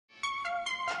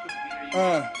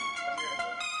Bunch.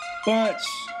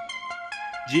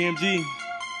 GMG.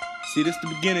 See, this the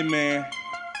beginning, man.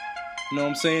 You know what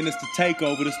I'm saying? This the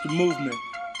takeover. This the movement.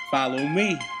 Follow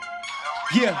me.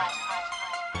 Yeah.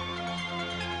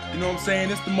 You know what I'm saying?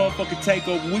 This the motherfucking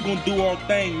takeover. We gonna do our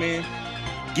thing, man.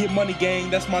 Get money, gang.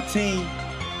 That's my team.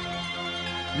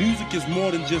 Music is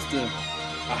more than just a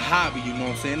hobby, you know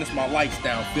what I'm saying? It's my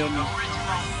lifestyle, feel me?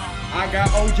 I got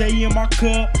OJ in my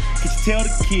cup. Can you tell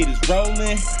the kid is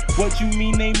rolling? What you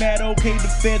mean they mad? Okay, the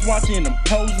feds watching, I'm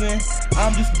posing.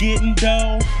 I'm just getting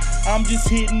dough. I'm just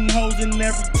hitting hoes, and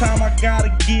every time I gotta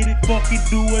get it, fuck it,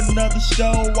 do another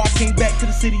show. I came back to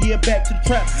the city, yeah, back to the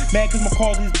trap. Mad cause my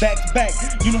cars is back to back.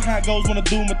 You know how it goes when I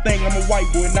do my thing. I'm a white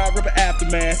boy, not rip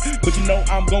aftermath. But you know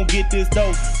I'm gon' get this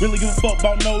dough. Really give a fuck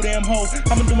about no damn hoe.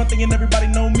 I'ma do my thing and everybody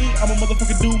know me. I'm a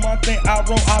motherfucker do my thing. I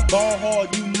roll, I ball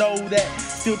hard, you know that.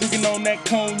 Still drinking on that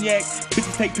cognac.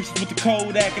 Bitches take pictures with the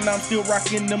Kodak, and I'm still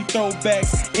rocking them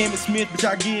throwbacks. Emmett Smith, bitch,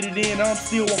 I get it in. I'm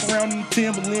still walking around in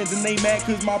Timberlands, and they mad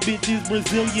cause my bitch is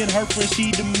Brazilian, her friend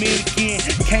she Dominican.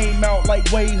 Came out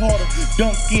like way harder,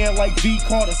 dunked in like V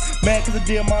Carter. Mad cause I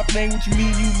did my thing. What you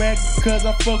mean you mad cause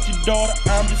I fucked your daughter?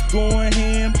 I'm just going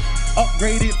ham.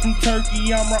 Upgraded from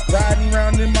Turkey, I'm riding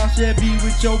around in my Chevy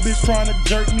with your bitch trying to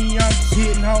jerk me. I'm just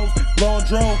hitting hoes, blowing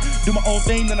drone, do my own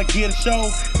thing, then I get a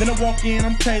show. Then I walk in,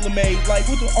 I'm tailor-made. Like,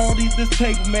 what do all this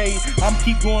paper made? I'm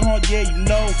keep going hard, yeah, you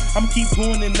know. I'm keep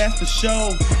going, and that's the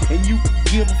show. And you can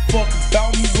give a fuck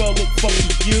about me, well, look, fuck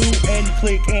you and your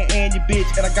clique and your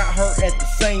bitch. And I got her at the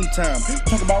same time.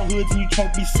 Talk about hoods and you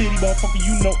chunky city, motherfucker,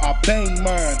 you know I bang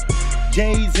mine.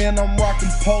 J's and I'm rocking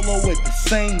polo at the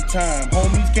same time.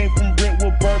 Homies came from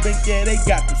Brentwood, Burbank, yeah, they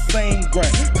got the same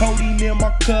grind. Codeine in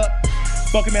my cup,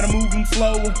 fucking man, I'm moving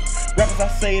slower. Rappers, I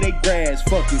say they grass,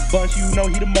 fuck it, Bunch, you know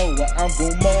he the mower. I'm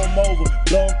gon' mow him over,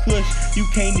 blowin' kush, you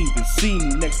can't even see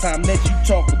me. Next time that you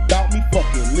talk about me, fuck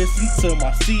it, listen to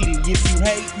my CD. If you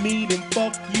hate me, then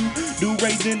fuck you. Do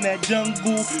raise in that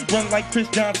jungle, run like Chris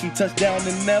Johnson, touchdown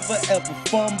and never ever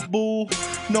fumble.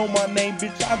 Know my name,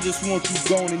 bitch, I just want you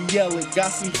gone and yell it.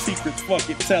 Got some secrets, fuck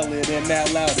it, tell it, and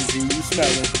that loud as you smell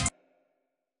it.